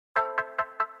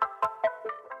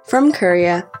From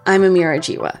Courier, I'm Amira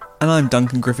Jiwa. And I'm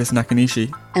Duncan Griffiths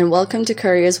Nakanishi. And welcome to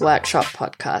Courier's Workshop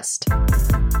podcast.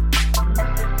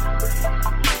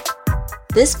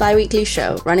 This bi-weekly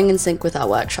show, running in sync with our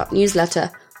workshop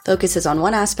newsletter, focuses on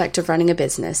one aspect of running a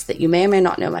business that you may or may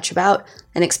not know much about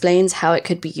and explains how it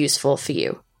could be useful for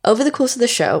you. Over the course of the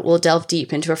show, we'll delve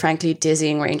deep into a frankly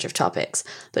dizzying range of topics,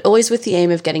 but always with the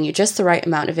aim of getting you just the right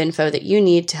amount of info that you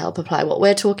need to help apply what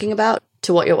we're talking about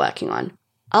to what you're working on.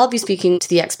 I'll be speaking to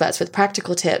the experts with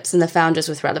practical tips and the founders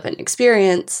with relevant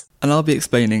experience. And I'll be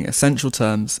explaining essential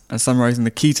terms and summarising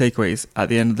the key takeaways at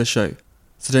the end of the show,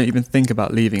 so don't even think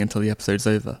about leaving until the episode's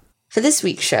over. For this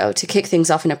week's show, to kick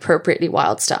things off in appropriately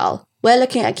wild style, we're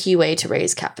looking at a key way to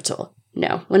raise capital.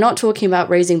 No, we're not talking about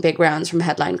raising big rounds from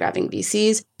headline-grabbing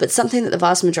VCs, but something that the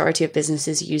vast majority of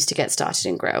businesses use to get started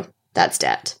and grow. That's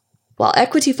debt. While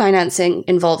equity financing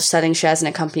involves selling shares in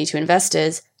a company to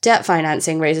investors, debt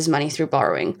financing raises money through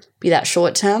borrowing, be that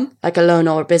short-term, like a loan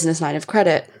or a business line of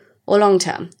credit, or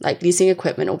long-term, like leasing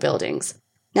equipment or buildings.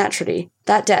 Naturally,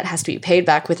 that debt has to be paid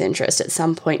back with interest at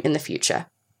some point in the future.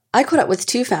 I caught up with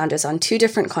two founders on two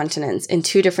different continents in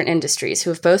two different industries who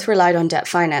have both relied on debt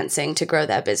financing to grow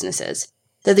their businesses.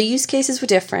 Though the use cases were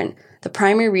different, the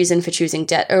primary reason for choosing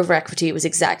debt over equity was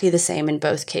exactly the same in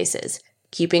both cases: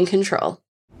 keeping control.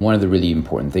 One of the really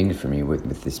important things for me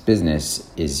with this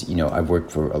business is, I've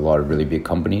worked for a lot of really big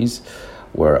companies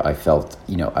where I felt,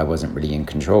 I wasn't really in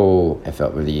control. I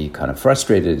felt really kind of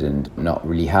frustrated and not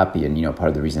really happy. And, part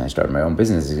of the reason I started my own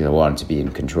business is because I wanted to be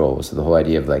in control. So the whole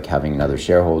idea of having another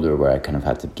shareholder where I kind of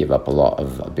had to give up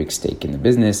a big stake in the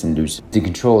business and lose the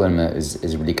control element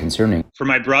is really concerning. For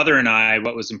my brother and I,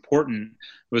 what was important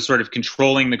was sort of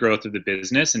controlling the growth of the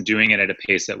business and doing it at a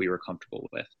pace that we were comfortable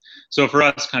with. So for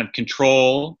us, kind of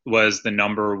control was the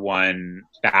number one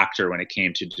factor when it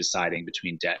came to deciding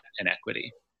between debt and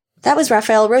equity. That was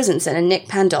Raphael Rosenson and Nick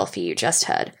Pandolfi you just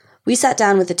heard. We sat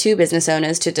down with the two business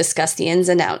owners to discuss the ins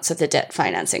and outs of the debt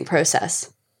financing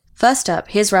process. First up,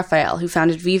 here's Raphael, who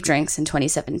founded Vive Drinks in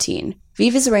 2017.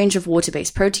 Vive is a range of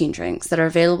water-based protein drinks that are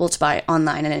available to buy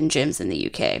online and in gyms in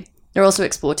the UK. They're also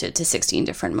exported to 16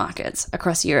 different markets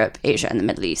across Europe, Asia, and the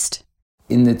Middle East.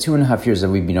 In the 2.5 years that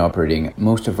we've been operating,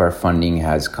 most of our funding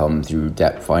has come through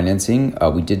debt financing.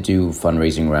 We did do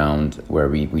fundraising round where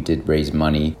we did raise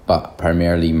money, but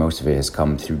primarily most of it has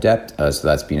come through debt. So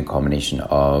that's been a combination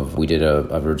of, we did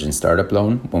a Virgin startup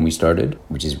loan when we started,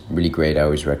 which is really great. I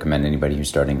always recommend anybody who's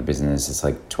starting a business, it's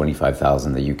like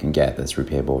 $25,000 that you can get that's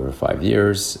repayable over 5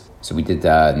 years. So we did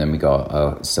that, and then we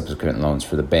got subsequent loans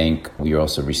for the bank. We were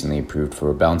also recently approved for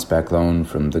a bounce back loan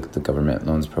from the government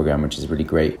loans program, which is really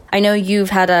great. I know you've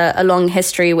had a long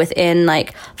history within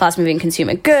fast moving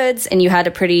consumer goods, and you had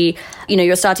a pretty,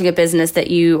 you're starting a business that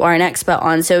you are an expert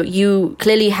on. So you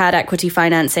clearly had equity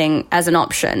financing as an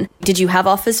option. Did you have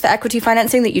offers for equity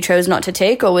financing that you chose not to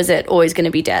take, or was it always going to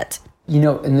be debt?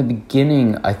 In the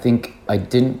beginning, I think I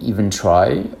didn't even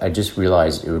try. I just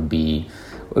realized it would be,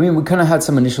 we kind of had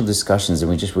some initial discussions and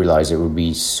we just realized it would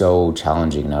be so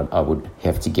challenging. I would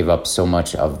have to give up so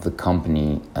much of the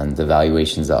company and the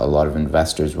valuations that a lot of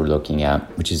investors were looking at,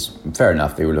 which is fair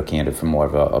enough. They were looking at it from more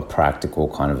of a practical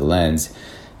kind of lens.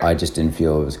 I just didn't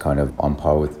feel it was kind of on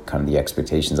par with kind of the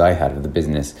expectations I had of the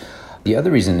business. The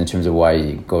other reason in terms of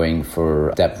why going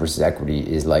for debt versus equity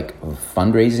is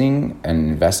fundraising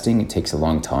and investing, it takes a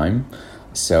long time.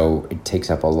 So it takes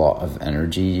up a lot of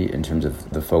energy in terms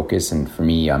of the focus. And for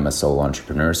me, I'm a sole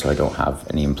entrepreneur, so I don't have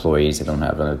any employees. I don't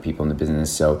have other people in the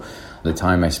business. So the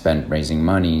time I spent raising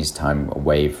money is time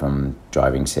away from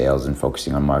driving sales and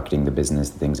focusing on marketing the business,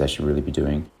 the things I should really be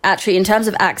doing. Actually, in terms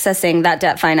of accessing that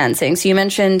debt financing, so you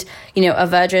mentioned, a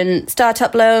Virgin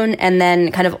startup loan and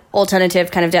then kind of alternative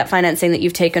kind of debt financing that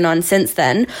you've taken on since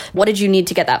then. What did you need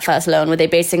to get that first loan? Were they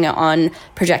basing it on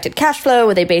projected cash flow?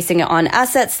 Were they basing it on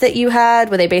assets that you had?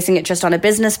 Were they basing it just on a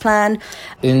business plan?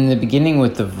 In the beginning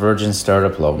with the Virgin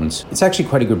startup loans, it's actually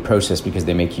quite a good process because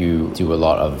they make you do a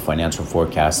lot of financial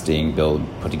forecasting,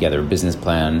 put together a business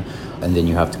plan, and then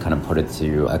you have to kind of put it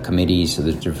to a committee. So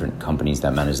there's different companies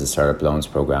that manage the startup loans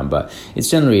program, but it's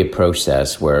generally a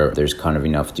process where there's kind of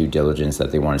enough due diligence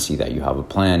that they want to see that you have a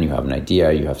plan, you have an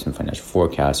idea, you have some financial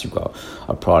forecasts, you've got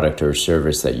a product or a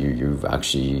service that you've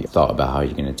actually thought about how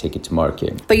you're going to take it to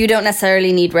market. But you don't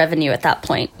necessarily need revenue at that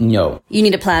point. No. You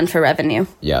need a plan for revenue.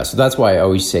 Yeah, so that's why I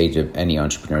always say to any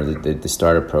entrepreneur that the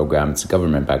startup program, it's a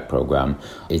government-backed program.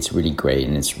 It's really great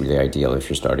and it's really ideal if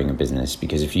you're starting a business,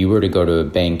 because if you were to go to a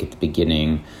bank at the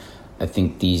beginning, I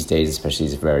think these days especially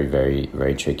is very, very,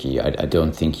 very tricky. I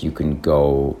don't think you can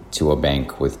go to a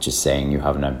bank with just saying you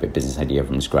have a business idea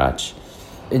from scratch.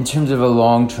 In terms of a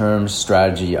long-term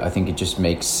strategy, I think it just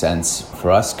makes sense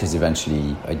for us because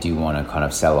eventually I do want to kind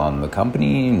of sell on the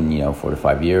company in, 4 to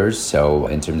 5 years. So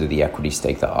in terms of the equity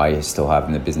stake that I still have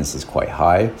in the business is quite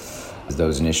high.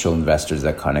 Those initial investors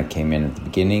that kind of came in at the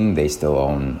beginning, they still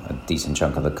own a decent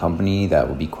chunk of the company that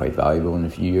will be quite valuable in a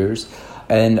few years.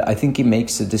 And I think it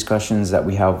makes the discussions that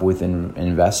we have with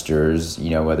investors,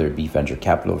 whether it be venture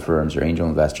capital firms or angel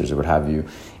investors or what have you,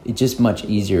 it's just much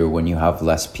easier when you have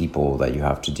less people that you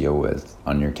have to deal with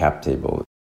on your cap table.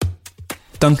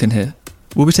 Duncan here.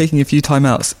 We'll be taking a few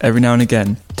timeouts every now and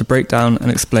again to break down and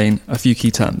explain a few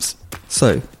key terms.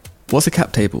 So, what's a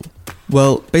cap table?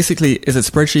 Well, basically, it's a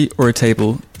spreadsheet or a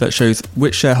table that shows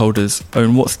which shareholders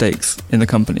own what stakes in the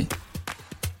company.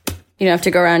 You don't have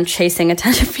to go around chasing a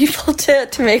ton of people to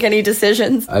make any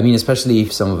decisions. I mean, especially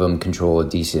if some of them control a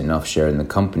decent enough share in the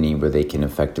company where they can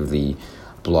effectively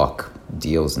block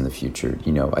deals in the future.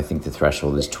 I think the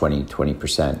threshold is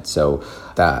 20%. So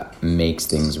that makes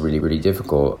things really, really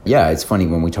difficult. Yeah, it's funny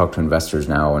when we talk to investors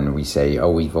now and we say,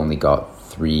 we've only got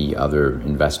 3 other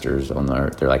investors on there.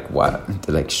 They're like, what?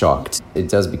 They're like shocked. It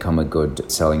does become a good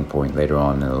selling point later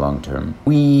on in the long term.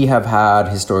 We have had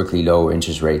historically low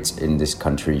interest rates in this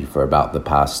country for about the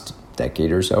past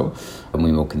decade or so. And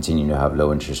we will continue to have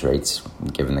low interest rates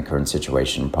given the current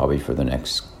situation probably for the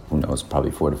next,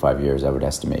 probably 4 to 5 years, I would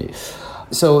estimate.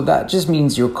 So that just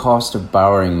means your cost of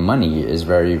borrowing money is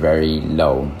very, very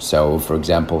low. So for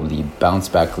example, the bounce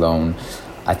back loan,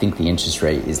 I think the interest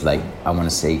rate is I want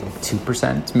to say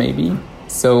 2% maybe.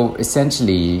 So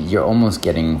essentially, you're almost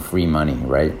getting free money,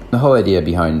 right? The whole idea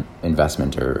behind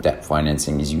investment or debt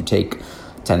financing is you take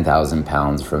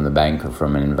 £10,000 from the bank or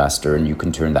from an investor and you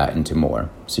can turn that into more.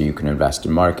 So you can invest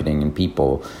in marketing and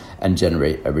people and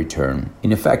generate a return.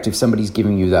 In effect, if somebody's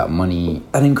giving you that money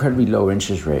at an incredibly low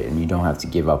interest rate and you don't have to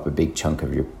give up a big chunk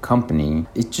of your company,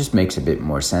 it just makes a bit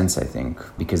more sense, I think,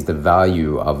 because the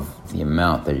value of the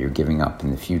amount that you're giving up in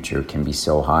the future can be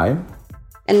so high.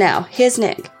 And now, here's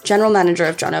Nick, General Manager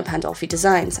of Jono Pandolfi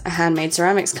Designs, a handmade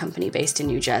ceramics company based in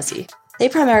New Jersey. They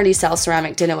primarily sell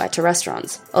ceramic dinnerware to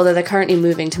restaurants, although they're currently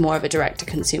moving to more of a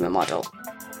direct-to-consumer model.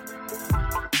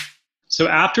 So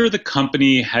after the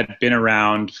company had been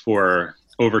around for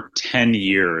over 10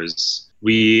 years,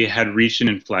 we had reached an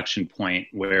inflection point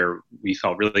where we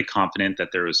felt really confident that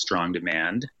there was strong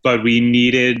demand, but we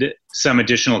needed some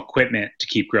additional equipment to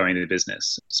keep growing the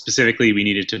business. Specifically, we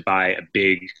needed to buy a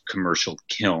big commercial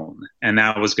kiln, and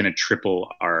that was going to triple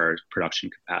our production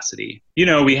capacity.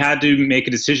 We had to make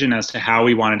a decision as to how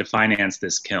we wanted to finance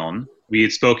this kiln. We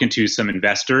had spoken to some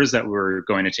investors that were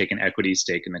going to take an equity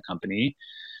stake in the company.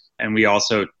 And we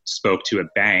also spoke to a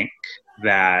bank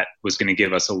that was going to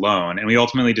give us a loan. And we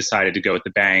ultimately decided to go with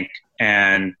the bank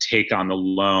and take on the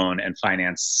loan and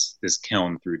finance this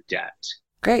kiln through debt.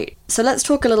 Great. So let's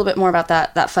talk a little bit more about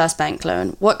that first bank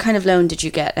loan. What kind of loan did you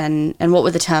get and what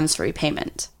were the terms for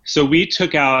repayment? So we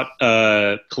took out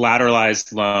a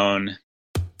collateralized loan.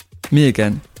 Me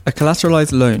again. A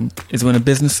collateralized loan is when a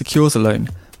business secures a loan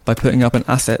by putting up an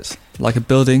asset, like a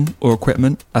building or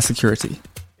equipment, as security.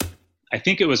 I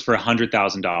think it was for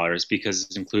 $100,000 because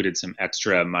it included some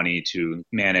extra money to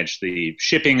manage the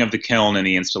shipping of the kiln and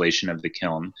the installation of the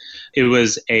kiln. It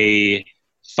was a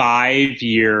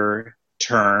 5-year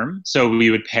term, so we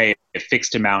would pay a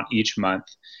fixed amount each month.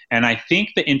 And I think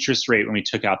the interest rate when we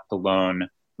took out the loan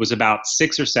was about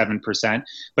 6 or 7%,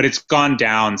 but it's gone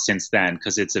down since then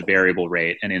because it's a variable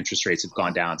rate and interest rates have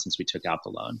gone down since we took out the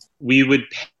loan. We would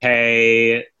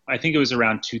pay, I think it was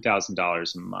around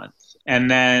 $2,000 a month.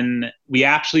 And then we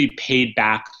actually paid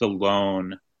back the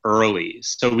loan early.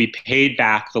 So we paid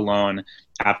back the loan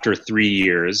after 3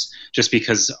 years just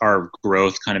because our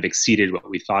growth kind of exceeded what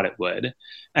we thought it would.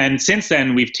 And since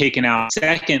then, we've taken out a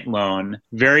second loan,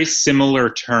 very similar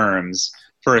terms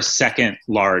for a second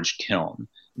large kiln.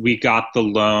 We got the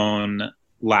loan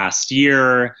last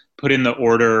year, put in the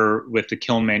order with the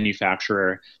kiln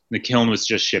manufacturer. The kiln was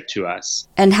just shipped to us.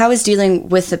 And how is dealing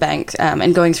with the bank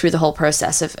and going through the whole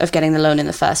process of getting the loan in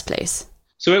the first place?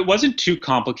 So it wasn't too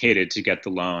complicated to get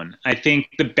the loan. I think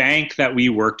the bank that we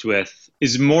worked with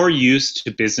is more used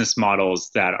to business models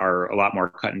that are a lot more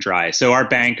cut and dry. So our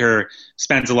banker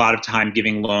spends a lot of time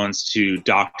giving loans to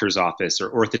doctor's office or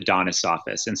orthodontist's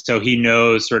office. And so he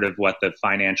knows sort of what the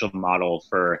financial model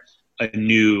for a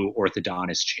new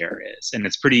orthodontist chair is. And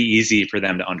it's pretty easy for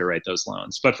them to underwrite those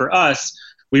loans. But for us,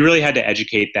 we really had to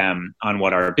educate them on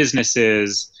what our business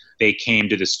is. They came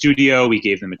to the studio, we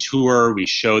gave them a tour, we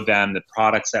showed them the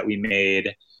products that we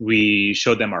made. We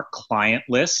showed them our client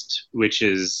list, which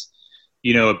is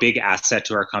a big asset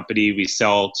to our company. We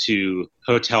sell to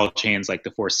hotel chains like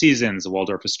the Four Seasons, the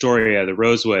Waldorf Astoria, the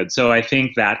Rosewood. So I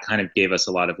think that kind of gave us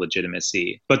a lot of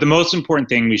legitimacy. But the most important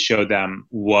thing we showed them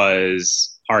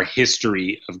was our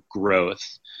history of growth.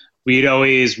 We'd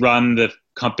always run the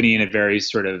company in a very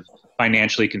sort of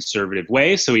financially conservative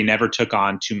way. So we never took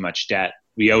on too much debt.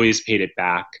 We always paid it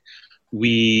back.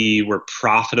 We were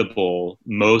profitable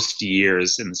most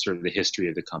years in sort of the history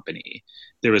of the company.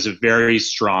 There was a very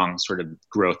strong sort of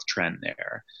growth trend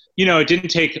there. It didn't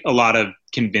take a lot of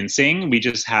convincing. We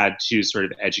just had to sort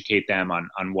of educate them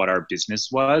on what our business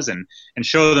was and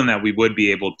show them that we would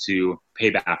be able to pay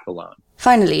back the loan.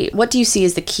 Finally, what do you see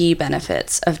as the key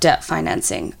benefits of debt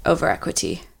financing over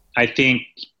equity? I think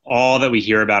all that we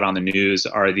hear about on the news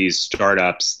are these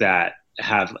startups that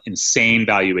have insane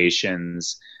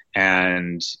valuations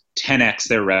and 10x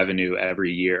their revenue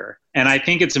every year. And I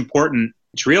think it's important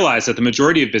to realize that the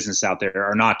majority of businesses out there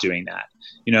are not doing that.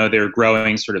 They're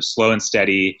growing sort of slow and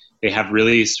steady. They have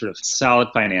really sort of solid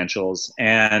financials.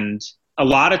 And a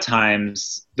lot of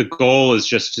times the goal is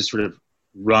just to sort of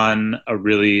run a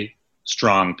really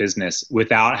strong business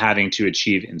without having to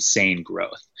achieve insane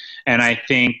growth. And I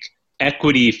think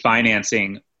equity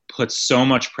financing puts so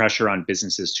much pressure on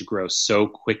businesses to grow so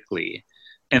quickly.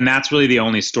 And that's really the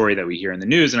only story that we hear in the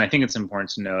news. And I think it's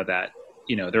important to know that,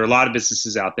 there are a lot of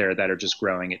businesses out there that are just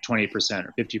growing at 20%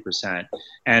 or 50%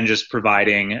 and just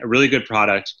providing a really good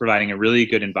product, providing a really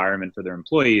good environment for their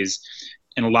employees.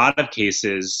 In a lot of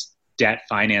cases, debt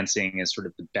financing is sort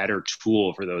of the better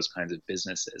tool for those kinds of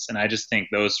businesses. And I just think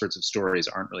those sorts of stories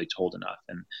aren't really told enough.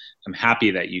 And I'm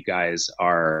happy that you guys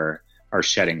are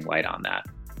shedding light on that.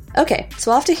 Okay,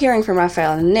 so after hearing from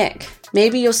Raphael and Nick,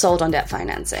 maybe you're sold on debt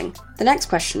financing. The next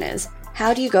question is,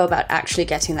 how do you go about actually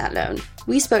getting that loan?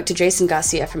 We spoke to Jason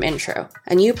Garcia from Intro,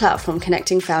 a new platform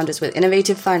connecting founders with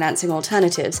innovative financing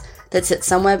alternatives that sit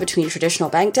somewhere between traditional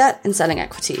bank debt and selling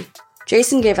equity.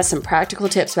 Jason gave us some practical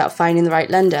tips about finding the right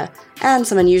lender and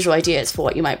some unusual ideas for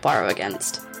what you might borrow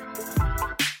against.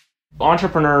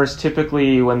 Entrepreneurs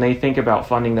typically, when they think about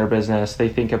funding their business, they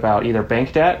think about either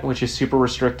bank debt, which is super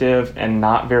restrictive and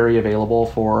not very available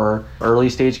for early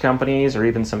stage companies or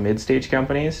even some mid stage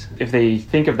companies. If they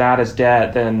think of that as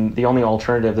debt, then the only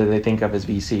alternative that they think of is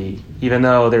VC, even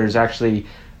though there's actually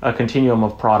a continuum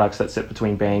of products that sit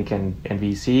between bank and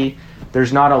VC.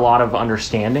 There's not a lot of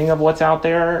understanding of what's out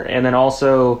there. And then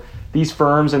also these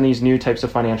firms and these new types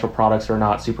of financial products are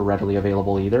not super readily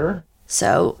available either.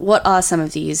 So what are some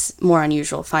of these more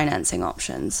unusual financing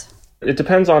options? It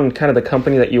depends on kind of the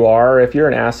company that you are. If you're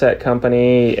an asset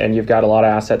company and you've got a lot of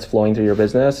assets flowing through your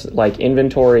business, like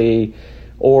inventory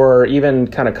or even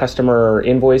kind of customer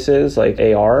invoices like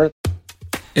AR.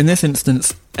 In this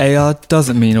instance, AR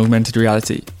doesn't mean augmented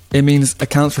reality. It means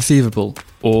accounts receivable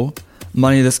or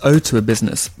money that's owed to a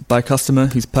business by a customer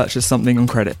who's purchased something on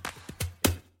credit.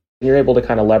 You're able to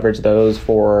kind of leverage those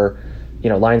for,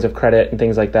 lines of credit and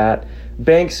things like that.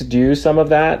 Banks do some of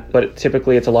that, but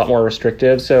typically it's a lot more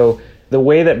restrictive. So the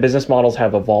way that business models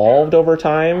have evolved over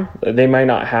time, they might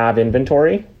not have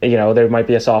inventory. There might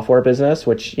be a software business,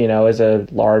 which, is a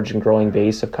large and growing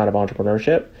base of kind of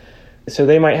entrepreneurship. So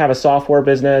they might have a software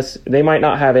business. They might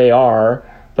not have AR,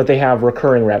 but they have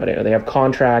recurring revenue. They have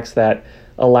contracts that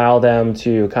allow them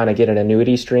to kind of get an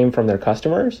annuity stream from their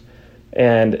customers.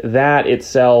 And that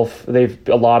itself,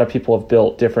 a lot of people have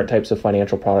built different types of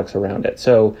financial products around it.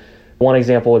 So one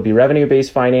example would be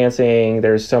revenue-based financing.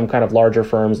 There's some kind of larger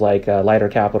firms like Lighter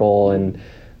Capital and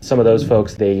some of those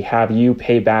folks, they have you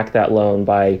pay back that loan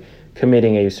by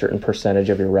committing a certain percentage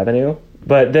of your revenue.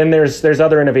 But then there's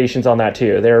other innovations on that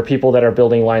too. There are people that are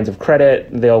building lines of credit.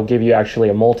 They'll give you actually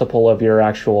a multiple of your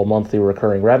actual monthly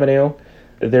recurring revenue.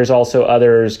 There's also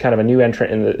others, kind of a new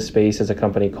entrant in the space is a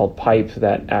company called Pipe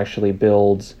that actually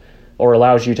builds or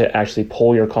allows you to actually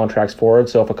pull your contracts forward.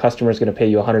 So if a customer is going to pay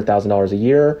you $100,000 a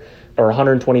year or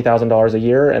 $120,000 a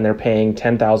year and they're paying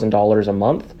 $10,000 a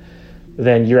month,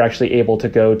 then you're actually able to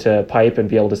go to Pipe and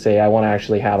be able to say, I want to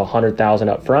actually have $100,000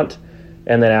 up front.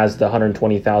 And then as the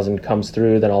 $120,000 comes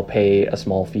through, then I'll pay a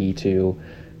small fee to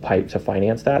Pipe to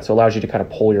finance that. So it allows you to kind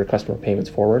of pull your customer payments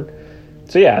forward.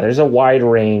 So yeah, there's a wide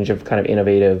range of kind of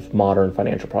innovative, modern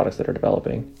financial products that are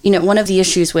developing. One of the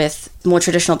issues with more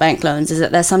traditional bank loans is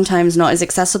that they're sometimes not as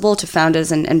accessible to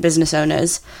founders and business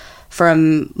owners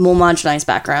from more marginalized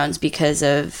backgrounds because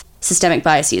of systemic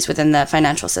biases within the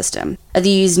financial system. Are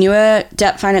these newer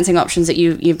debt financing options that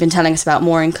you've been telling us about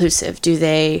more inclusive? Do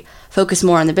they focus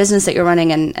more on the business that you're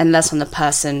running and less on the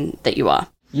person that you are?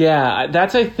 Yeah,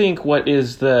 that's, I think, what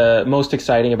is the most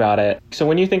exciting about it. So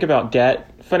when you think about debt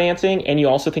financing and you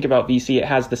also think about VC, it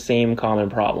has the same common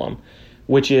problem,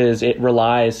 which is it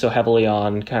relies so heavily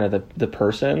on kind of the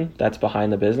person that's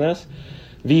behind the business.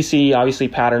 VC, obviously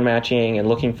pattern matching and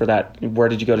looking for that, where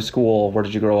did you go to school, where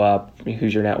did you grow up,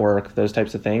 who's your network, those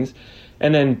types of things.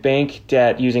 And then bank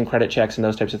debt, using credit checks and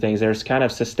those types of things, there's kind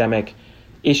of systemic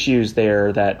issues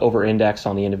there that over-index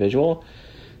on the individual.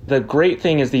 The great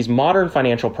thing is these modern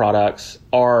financial products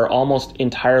are almost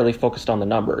entirely focused on the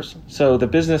numbers. So the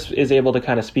business is able to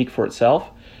kind of speak for itself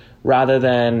rather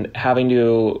than having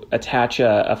to attach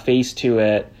a face to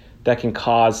it that can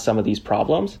cause some of these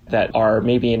problems that are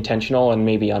maybe intentional and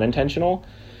maybe unintentional.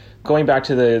 Going back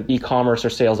to the e-commerce or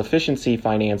sales efficiency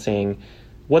financing,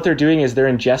 what they're doing is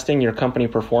they're ingesting your company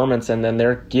performance and then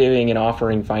they're giving and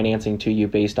offering financing to you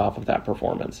based off of that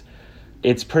performance.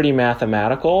 It's pretty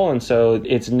mathematical, and so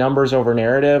it's numbers over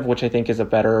narrative, which I think is a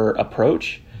better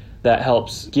approach that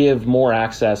helps give more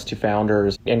access to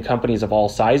founders and companies of all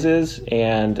sizes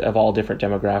and of all different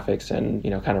demographics and,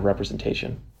 kind of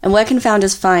representation. And where can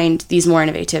founders find these more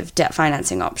innovative debt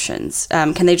financing options?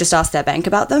 Can they just ask their bank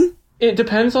about them? It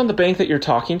depends on the bank that you're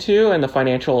talking to and the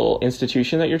financial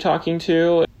institution that you're talking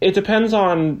to. It depends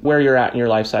on where you're at in your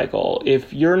life cycle.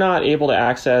 If you're not able to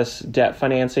access debt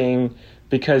financing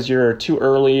because you're too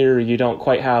early or you don't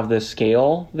quite have the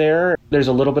scale there's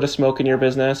a little bit of smoke in your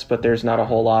business, but there's not a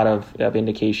whole lot of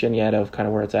indication yet of kind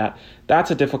of where it's at. That's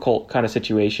a difficult kind of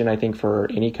situation, I think, for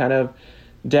any kind of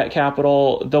debt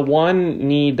capital. The one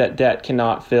need that debt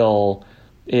cannot fill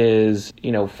is,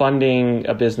 funding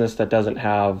a business that doesn't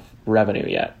have revenue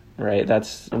yet, right?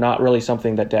 That's not really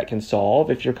something that debt can solve.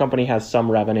 If your company has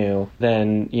some revenue,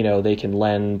 then, they can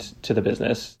lend to the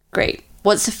business. Great.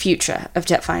 What's the future of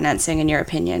debt financing, in your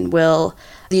opinion? Will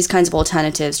these kinds of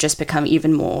alternatives just become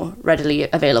even more readily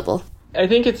available? I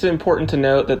think it's important to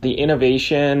note that the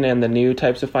innovation and the new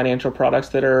types of financial products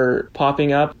that are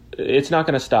popping up, it's not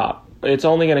going to stop. It's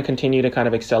only going to continue to kind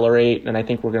of accelerate, and I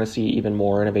think we're going to see even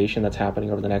more innovation that's happening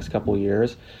over the next couple of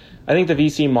years. I think the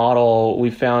VC model,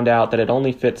 we found out that it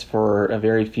only fits for a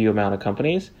very few amount of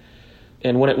companies.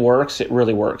 And when it works, it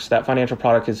really works. That financial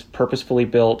product is purposefully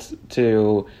built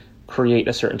to create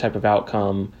a certain type of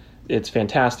outcome. It's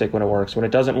fantastic when it works. When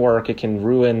it doesn't work, it can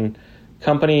ruin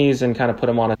companies and kind of put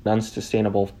them on an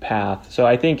unsustainable path. So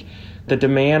I think the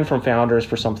demand from founders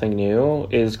for something new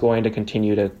is going to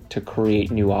continue to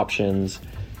create new options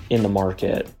in the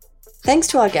market. Thanks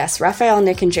to our guests, Raphael,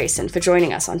 Nick, and Jason, for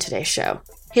joining us on today's show.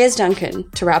 Here's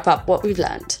Duncan to wrap up what we've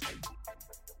learned.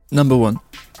 Number 1.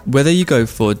 Whether you go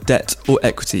for debt or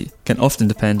equity can often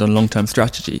depend on long-term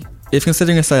strategy. If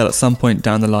considering a sale at some point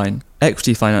down the line,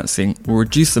 equity financing will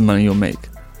reduce the money you'll make,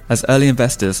 as early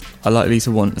investors are likely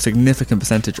to want a significant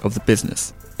percentage of the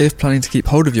business. If planning to keep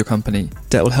hold of your company,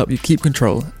 debt will help you keep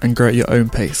control and grow at your own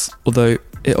pace, although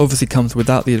it obviously comes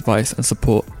without the advice and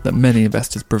support that many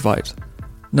investors provide.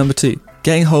 Number 2.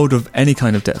 Getting hold of any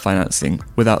kind of debt financing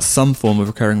without some form of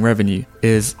recurring revenue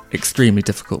is extremely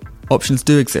difficult. Options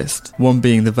do exist, one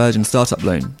being the Virgin Startup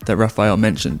Loan that Raphael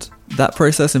mentioned. That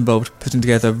process involved putting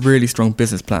together a really strong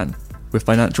business plan with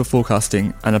financial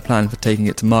forecasting and a plan for taking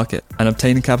it to market and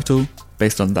obtaining capital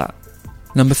based on that.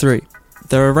 Number 3.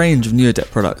 There are a range of newer debt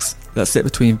products that sit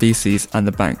between VCs and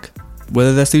the bank.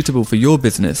 Whether they're suitable for your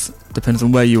business depends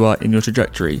on where you are in your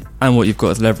trajectory and what you've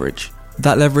got as leverage.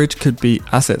 That leverage could be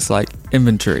assets like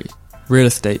inventory, real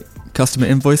estate, customer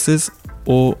invoices,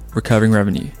 or recurring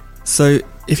revenue. So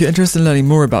if you're interested in learning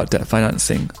more about debt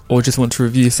financing or just want to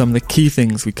review some of the key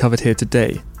things we covered here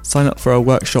today, sign up for our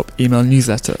workshop email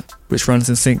newsletter, which runs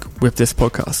in sync with this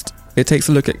podcast. It takes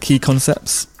a look at key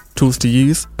concepts, tools to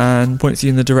use, and points you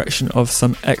in the direction of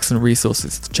some excellent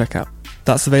resources to check out.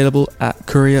 That's available at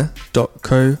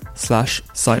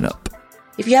courier.co/signup.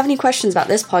 If you have any questions about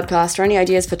this podcast or any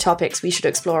ideas for topics we should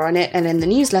explore on it and in the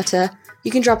newsletter, you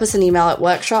can drop us an email at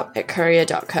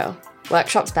workshop@courier.co.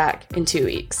 Workshop's back in 2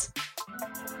 weeks.